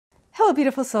Hello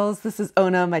beautiful souls, this is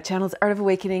Ona, my channel's Art of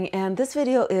Awakening, and this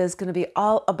video is going to be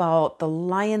all about the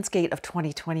Lion's Gate of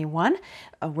 2021.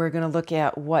 We're going to look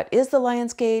at what is the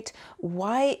Lion's Gate,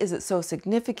 why is it so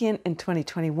significant in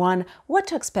 2021, what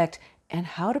to expect, and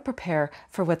how to prepare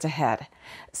for what's ahead.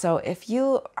 So if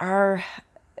you are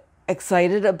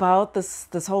excited about this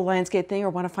whole Lion's Gate thing or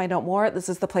want to find out more, this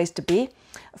is the place to be.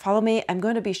 Follow me. I'm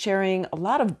going to be sharing a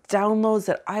lot of downloads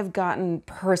that I've gotten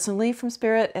personally from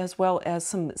Spirit, as well as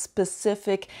some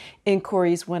specific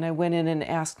inquiries when I went in and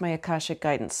asked my Akashic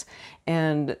guidance.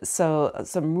 And so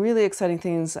some really exciting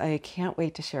things I can't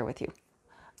wait to share with you.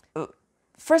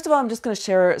 First of all, I'm just going to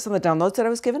share some of the downloads that I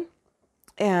was given,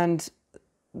 and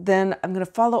then I'm going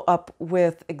to follow up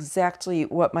with exactly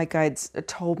what my guides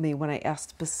told me when I asked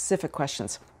specific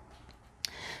questions.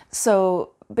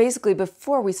 So basically,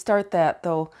 before we start that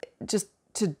though, just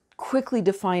to quickly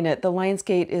define it, the Lion's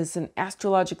Gate is an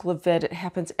astrological event. It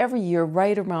happens every year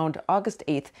right around August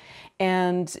 8th,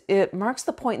 and it marks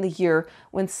the point in the year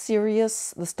when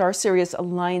Sirius, the star Sirius,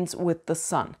 aligns with the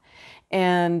sun.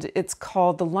 And it's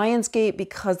called the Lion's Gate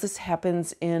because this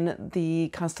happens in the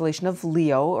constellation of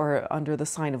Leo, or under the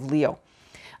sign of Leo.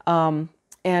 And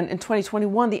in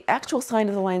 2021, the actual sign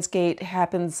of the Lion's Gate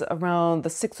happens around the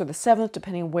 6th or the 7th,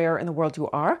 depending where in the world you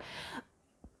are.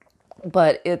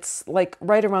 But it's like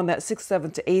right around that 6th,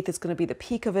 7th to 8th is going to be the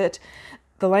peak of it.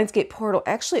 The Lion's Gate portal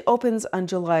actually opens on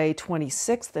July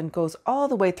 26th and goes all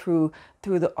the way through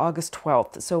the August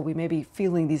 12th. So we may be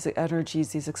feeling these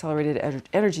energies, these accelerated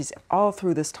energies all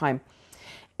through this time.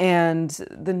 And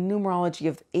the numerology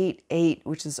of 8-8,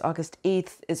 which is August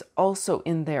 8th, is also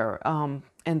in there.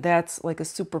 And that's like a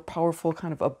super powerful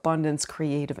kind of abundance,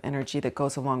 creative energy that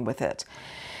goes along with it.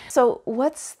 So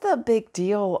what's the big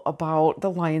deal about the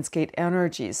Lion's Gate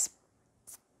energies?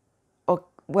 Oh,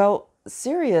 well,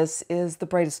 Sirius is the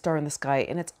brightest star in the sky,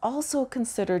 and it's also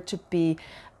considered to be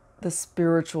the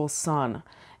spiritual sun.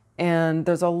 And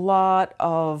there's a lot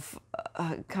of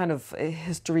kind of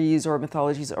histories or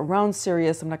mythologies around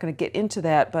Sirius. I'm not going to get into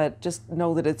that, but just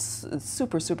know that it's a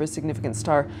super, super significant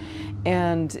star.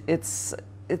 And it's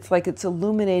like it's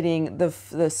illuminating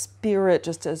the spirit,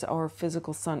 just as our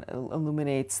physical sun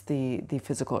illuminates the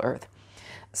physical earth.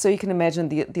 So you can imagine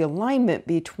the alignment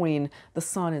between the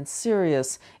sun and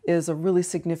Sirius is a really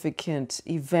significant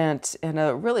event and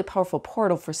a really powerful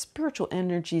portal for spiritual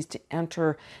energies to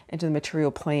enter into the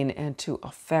material plane and to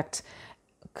affect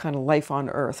kind of life on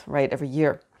Earth, right, every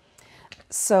year.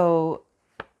 So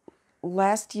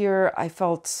last year I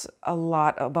felt a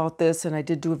lot about this, and I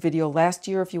did do a video last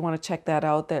year. If you want to check that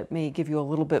out, that may give you a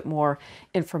little bit more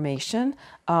information.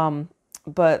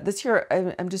 But this year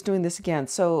I'm just doing this again.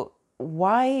 So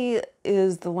why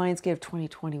is the Lion's Gate of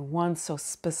 2021 so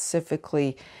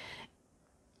specifically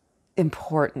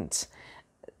important?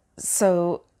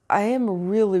 So I am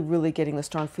really getting the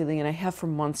strong feeling, and I have for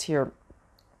months here,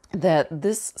 that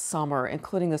this summer,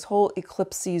 including this whole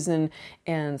eclipse season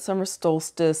and summer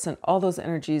solstice and all those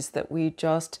energies that we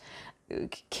just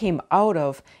came out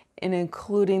of, and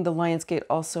including the Lion's Gate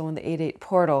also in the 8-8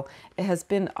 portal, it has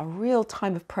been a real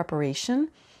time of preparation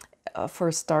for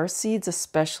starseeds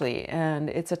especially. And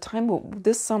it's a time where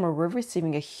this summer we're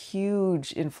receiving a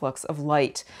huge influx of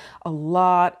light, a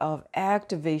lot of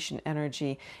activation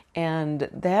energy, and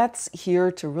that's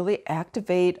here to really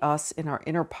activate us in our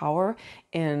inner power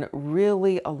and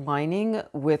really aligning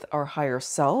with our higher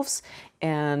selves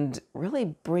and really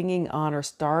bringing on or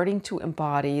starting to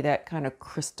embody that kind of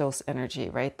Christos energy,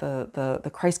 right?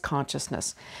 The Christ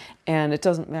consciousness. And it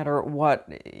doesn't matter what,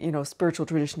 spiritual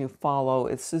tradition you follow.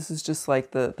 This is just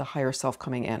like the higher self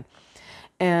coming in.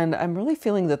 And I'm really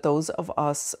feeling that those of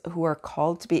us who are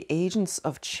called to be agents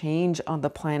of change on the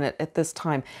planet at this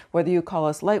time, whether you call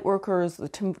us light workers, the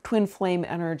twin flame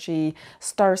energy,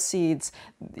 starseeds,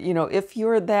 if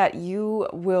you're that, you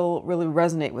will really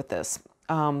resonate with this.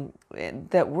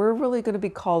 That we're really going to be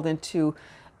called into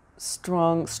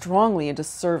strongly into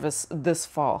service this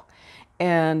fall.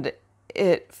 And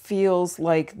it feels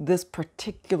like this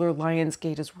particular Lion's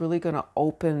Gate is really going to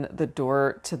open the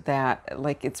door to that.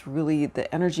 Like it's really,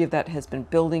 the energy of that has been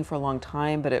building for a long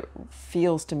time, but it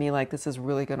feels to me like this is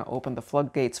really going to open the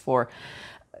floodgates for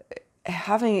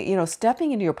having,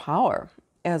 stepping into your power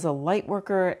as a light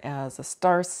worker, as a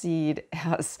starseed,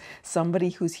 as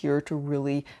somebody who's here to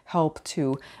really help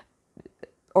to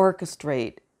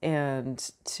orchestrate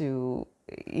and to,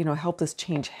 help this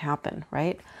change happen,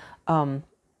 right?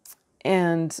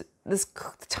 And this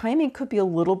timing could be a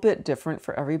little bit different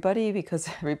for everybody because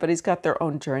everybody's got their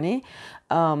own journey.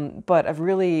 But I've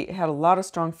really had a lot of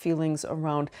strong feelings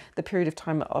around the period of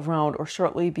time around or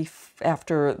shortly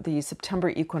after the September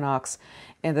equinox,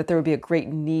 and that there would be a great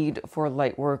need for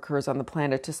light workers on the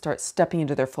planet to start stepping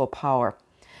into their full power.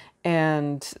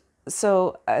 And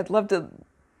so I'd love to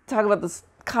talk about this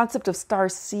concept of star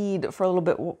seed for a little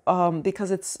bit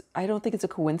because I don't think it's a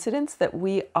coincidence that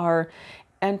we are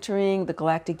entering the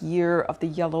galactic year of the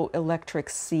yellow electric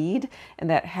seed, and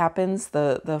that happens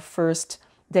the first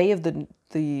day of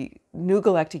the new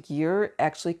galactic year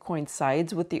actually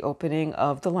coincides with the opening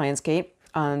of the Lion's Gate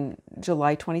on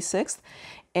July 26th.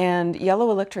 And yellow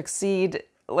electric seed,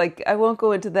 like, I won't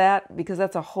go into that because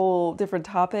that's a whole different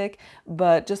topic,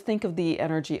 but just think of the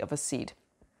energy of a seed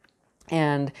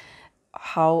and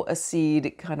how a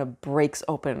seed kind of breaks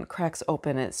open, cracks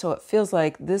open. And so it feels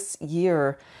like this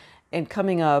year and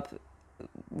coming up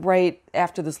right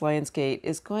after this Lion's Gate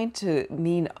is going to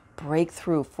mean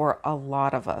breakthrough for a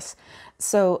lot of us.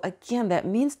 So again, that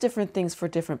means different things for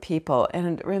different people.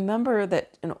 And remember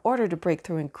that in order to break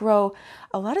through and grow,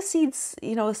 a lot of seeds,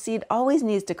 a seed always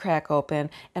needs to crack open,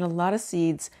 and a lot of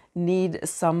seeds need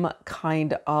some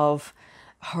kind of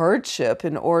hardship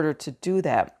in order to do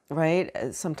that, right?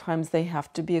 Sometimes they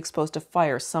have to be exposed to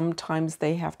fire. Sometimes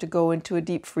they have to go into a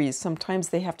deep freeze. Sometimes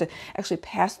they have to actually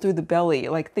pass through the belly.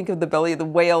 Like, think of the belly of the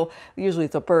whale. Usually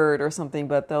it's a bird or something,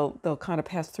 but they'll kind of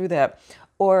pass through that.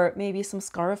 Or maybe some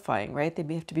scarifying, right? They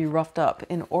may have to be roughed up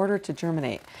in order to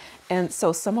germinate. And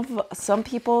so some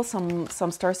people,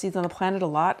 some star seeds on the planet, a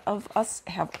lot of us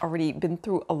have already been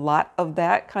through a lot of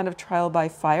that kind of trial by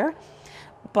fire.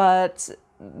 But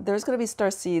there's going to be star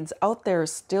seeds out there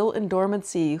still in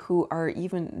dormancy who are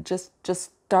even just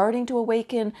starting to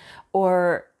awaken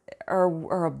or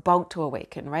are about to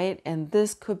awaken, right? And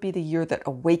this could be the year that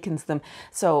awakens them.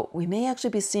 So we may actually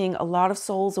be seeing a lot of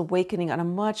souls awakening on a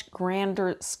much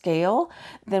grander scale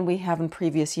than we have in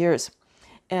previous years.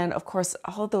 And of course,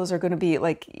 all of those are going to be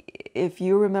like, if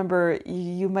you remember,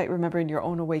 you might remember in your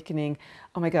own awakening,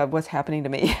 oh my God, what's happening to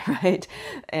me, right?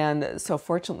 And so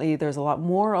fortunately, there's a lot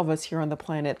more of us here on the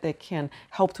planet that can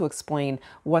help to explain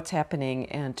what's happening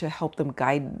and to help them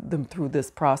guide them through this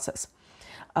process.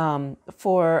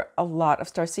 For a lot of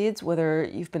starseeds, whether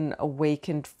you've been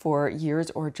awakened for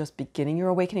years or just beginning your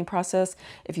awakening process,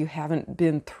 if you haven't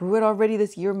been through it already,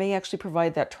 this year may actually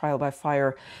provide that trial by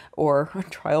fire or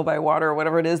trial by water or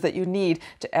whatever it is that you need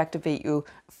to activate you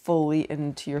fully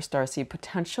into your starseed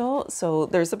potential. So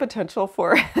there's a potential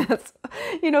for,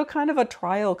 kind of a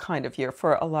trial kind of year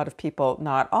for a lot of people,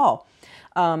 not all.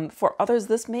 For others,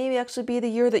 this may actually be the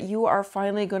year that you are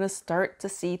finally going to start to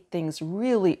see things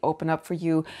really open up for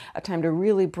you, a time to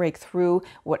really break through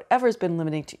whatever's been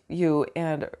limiting to you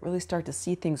and really start to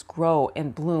see things grow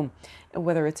and bloom,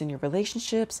 whether it's in your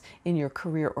relationships, in your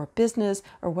career or business,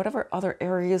 or whatever other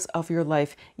areas of your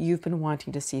life you've been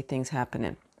wanting to see things happen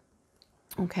in.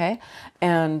 Okay?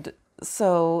 And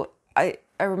so I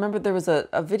remember there was a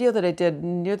video that I did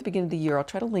near the beginning of the year. I'll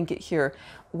try to link it here,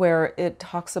 where it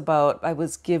talks about, I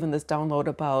was given this download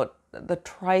about the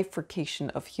trifurcation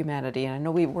of humanity. And I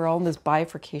know we're all in this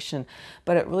bifurcation,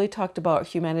 but it really talked about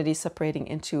humanity separating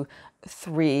into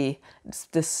three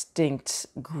distinct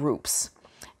groups.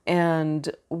 And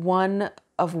one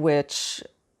of which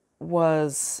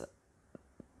was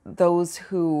those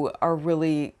who are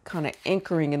really kind of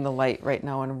anchoring in the light right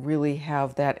now and really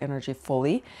have that energy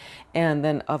fully. And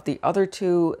then of the other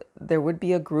two, there would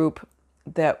be a group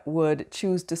that would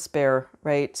choose despair,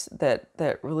 right?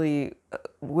 That really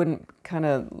wouldn't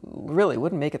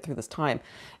make it through this time.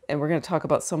 And we're going to talk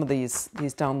about some of these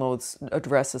downloads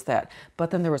addresses that.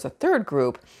 But then there was a third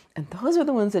group, and those are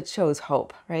the ones that chose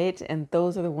hope, right? And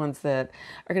those are the ones that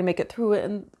are going to make it through it.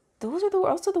 And those are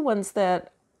also the ones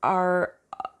that are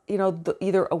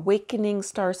either awakening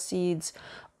star seeds,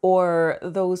 or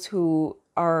those who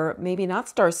are maybe not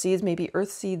star seeds, maybe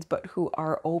earth seeds, but who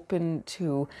are open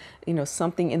to,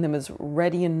 something in them is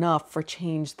ready enough for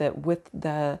change, that with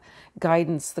the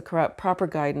guidance, the proper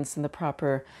guidance and the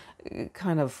proper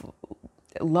kind of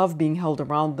love being held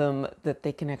around them, that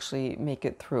they can actually make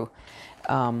it through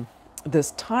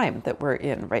this time that we're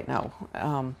in right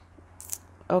now.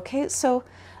 Okay, so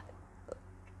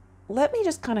let me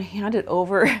just kind of hand it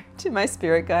over to my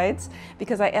spirit guides,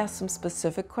 because I asked some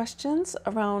specific questions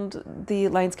around the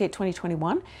Lion's Gate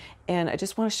 2021, and I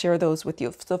just want to share those with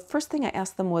you. So the first thing I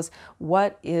asked them was,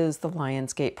 what is the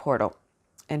Lion's Gate portal?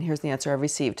 And here's the answer I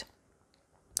received.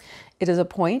 It is a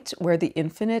point where the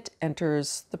infinite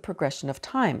enters the progression of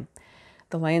time.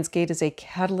 The Lion's Gate is a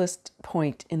catalyst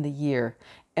point in the year,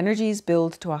 Energies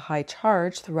build to a high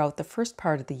charge throughout the first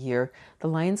part of the year. The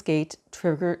Lion's Gate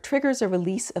triggers a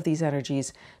release of these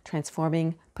energies,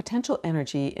 transforming potential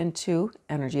energy into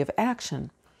energy of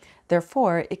action.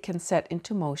 Therefore, it can set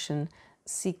into motion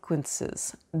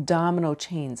sequences, domino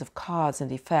chains of cause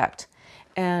and effect,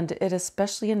 and it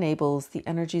especially enables the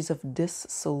energies of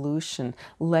dissolution,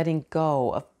 letting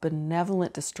go, of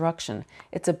benevolent destruction.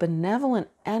 It's a benevolent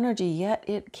energy, yet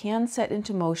it can set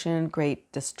into motion great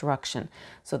destruction.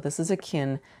 So this is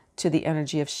akin to the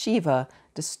energy of Shiva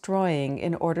destroying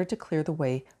in order to clear the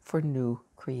way for new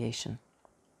creation.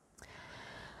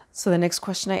 So the next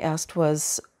question I asked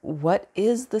was, what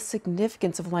is the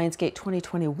significance of Lionsgate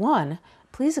 2021?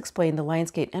 Please explain the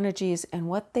Lionsgate energies and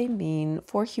what they mean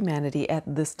for humanity at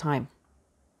this time.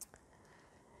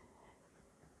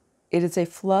 It is a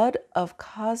flood of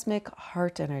cosmic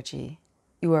heart energy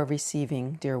you are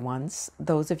receiving, dear ones,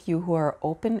 those of you who are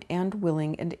open and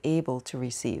willing and able to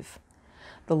receive.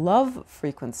 The love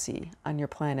frequency on your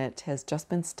planet has just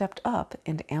been stepped up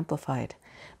and amplified.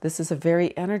 This is a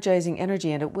very energizing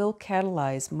energy, and it will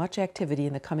catalyze much activity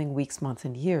in the coming weeks, months,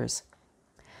 and years.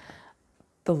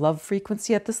 The love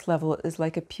frequency at this level is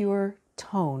like a pure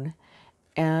tone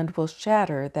and will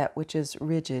shatter that which is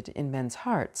rigid in men's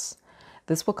hearts.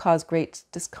 This will cause great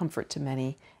discomfort to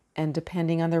many, and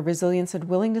depending on their resilience and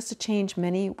willingness to change,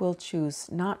 many will choose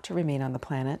not to remain on the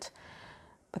planet.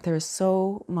 But there is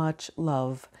so much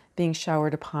love being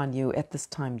showered upon you at this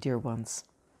time, dear ones.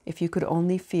 If you could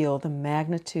only feel the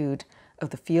magnitude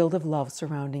of the field of love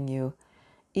surrounding you,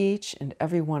 each and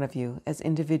every one of you as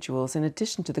individuals, in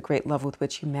addition to the great love with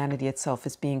which humanity itself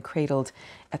is being cradled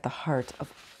at the heart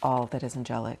of all that is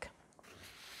angelic.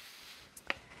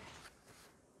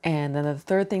 And then the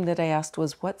third thing that I asked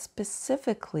was, what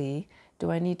specifically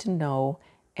do I need to know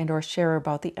and or share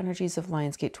about the energies of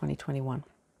Lionsgate 2021?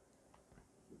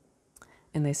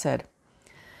 And they said,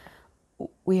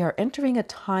 we are entering a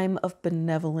time of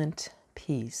benevolent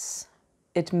peace.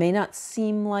 It may not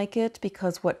seem like it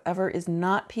because whatever is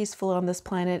not peaceful on this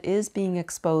planet is being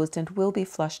exposed and will be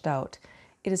flushed out.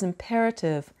 It is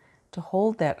imperative to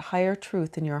hold that higher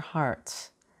truth in your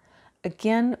hearts.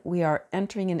 Again, we are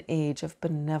entering an age of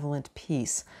benevolent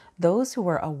peace. Those who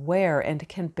are aware and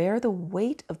can bear the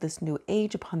weight of this new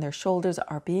age upon their shoulders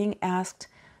are being asked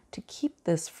to keep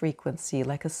this frequency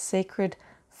like a sacred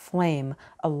flame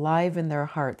alive in their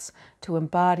hearts, to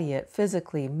embody it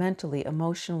physically, mentally,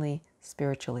 emotionally,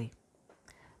 spiritually.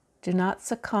 Do not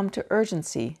succumb to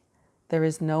urgency. There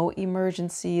is no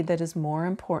emergency that is more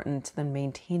important than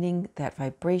maintaining that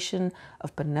vibration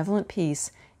of benevolent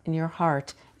peace in your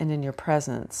heart and in your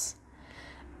presence.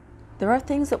 There are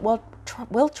things that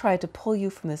will try to pull you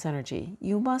from this energy.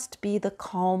 You must be the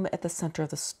calm at the center of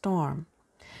the storm.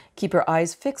 Keep your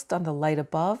eyes fixed on the light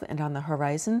above and on the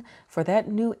horizon, for that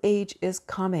new age is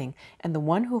coming, and the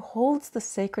one who holds the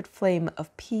sacred flame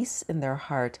of peace in their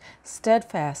heart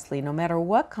steadfastly, no matter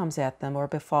what comes at them or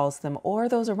befalls them or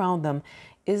those around them,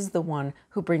 is the one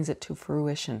who brings it to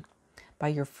fruition. By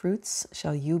your fruits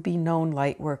shall you be known,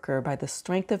 light worker, by the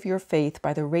strength of your faith,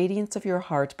 by the radiance of your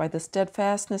heart, by the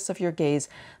steadfastness of your gaze,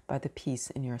 by the peace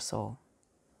in your soul.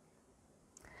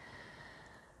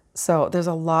 So there's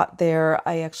a lot there.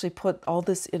 I actually put all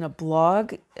this in a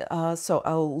blog, so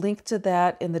I'll link to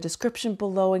that in the description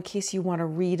below in case you want to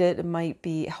read it. It might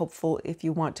be helpful if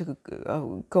you want to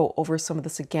go over some of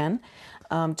this again.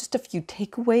 Just a few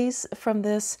takeaways from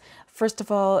this. First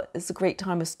of all, it's a great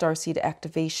time of starseed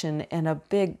activation and a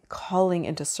big calling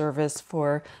into service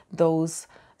for those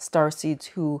starseeds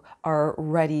who are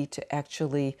ready to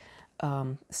actually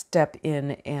step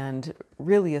in and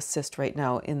really assist right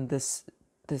now in this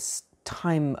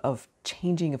time of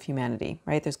changing of humanity,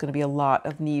 right? There's going to be a lot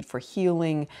of need for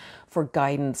healing, for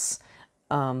guidance,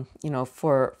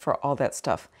 for all that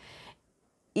stuff.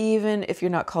 Even if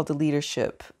you're not called to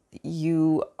leadership,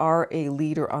 you are a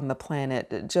leader on the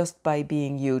planet just by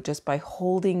being you, just by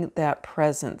holding that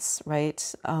presence,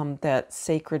 right? That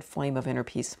sacred flame of inner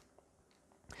peace.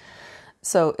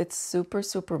 So it's super,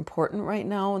 super important right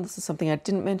now, and this is something I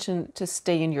didn't mention, to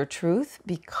stay in your truth,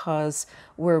 because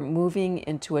we're moving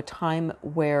into a time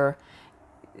where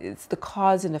it's the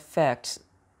cause and effect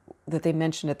that they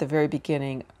mentioned at the very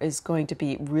beginning is going to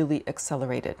be really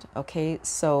accelerated, okay?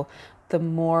 So the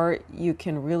more you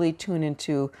can really tune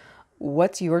into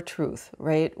what's your truth,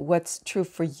 right? What's true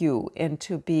for you, and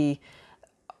to be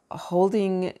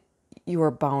holding your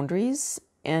boundaries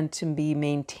and to be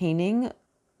maintaining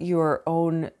your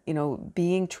own,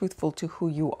 being truthful to who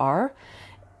you are.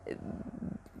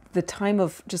 The time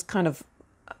of just kind of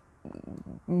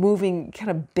moving,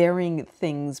 kind of bearing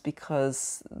things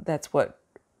because that's what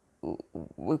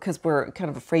because we're kind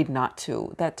of afraid not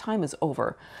to. That time is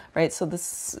over, right? So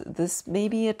this may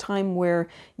be a time where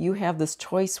you have this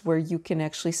choice where you can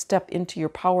actually step into your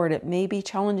power, and it may be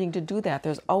challenging to do that.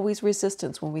 There's always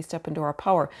resistance when we step into our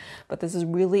power, but this is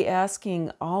really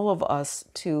asking all of us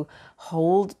to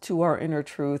hold to our inner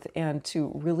truth and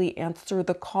to really answer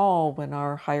the call when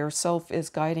our higher self is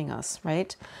guiding us,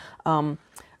 right?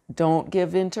 Don't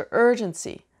give in to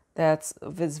urgency. That's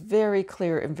very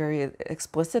clear and very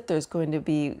explicit. There's going to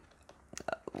be,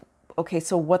 okay,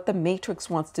 so what the Matrix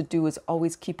wants to do is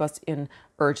always keep us in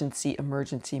urgency,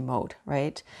 emergency mode,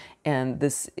 right? And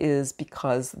this is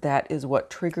because that is what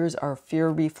triggers our fear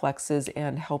reflexes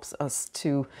and helps us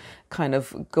to kind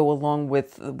of go along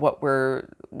with what we're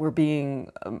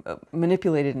being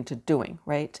manipulated into doing,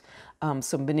 right?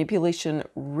 So manipulation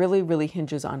really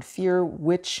hinges on fear,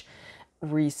 which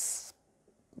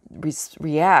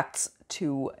reacts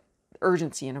to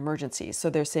urgency and emergency. So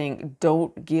they're saying,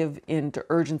 don't give in to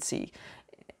urgency.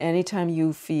 Anytime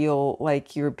you feel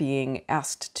like you're being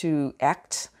asked to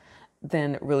act,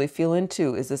 then really feel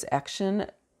into, is this action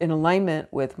in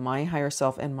alignment with my higher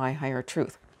self and my higher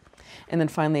truth? And then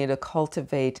finally, to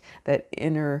cultivate that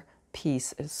inner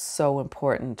peace is so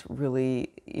important. Really,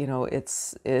 you know, it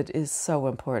is so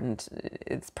important.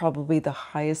 It's probably the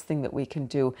highest thing that we can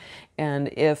do. And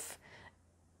if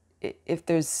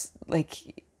there's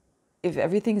like, if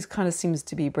everything kind of seems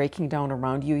to be breaking down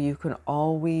around you, you can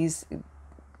always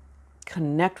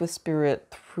connect with spirit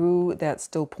through that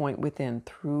still point within,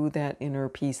 through that inner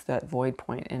peace, that void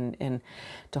point, and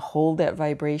to hold that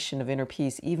vibration of inner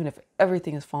peace, even if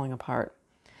everything is falling apart.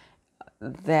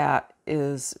 That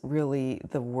is really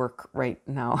the work right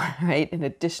now, right? In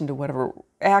addition to whatever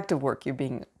active work you're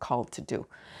being called to do.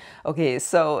 Okay,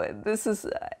 so this is,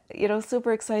 you know,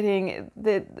 super exciting.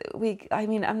 That I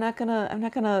mean, I'm not gonna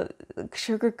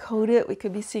sugarcoat it. We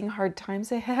could be seeing hard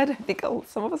times ahead. I think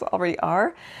some of us already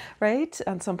are, right,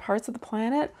 on some parts of the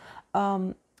planet.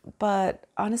 But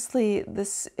honestly,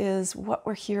 this is what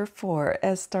we're here for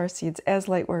as starseeds, as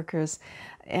light workers,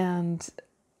 and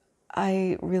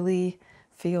I really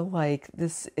feel like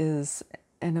this is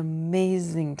an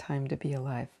amazing time to be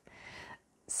alive.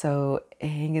 So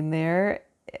hang in there,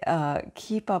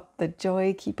 keep up the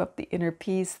joy, keep up the inner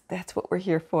peace. That's what we're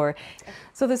here for.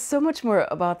 So there's so much more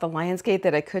about the Lion's Gate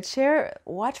that I could share.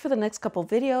 Watch for the next couple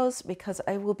videos, because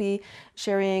I will be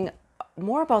sharing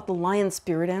more about the lion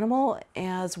spirit animal,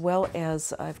 as well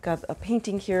as I've got a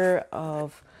painting here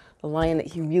of the lion that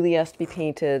he really asked to be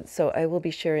painted. So I will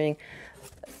be sharing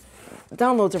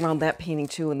downloads around that painting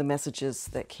too, and the messages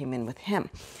that came in with him.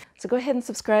 So go ahead and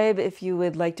subscribe if you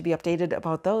would like to be updated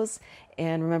about those.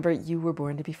 And remember, you were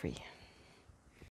born to be free.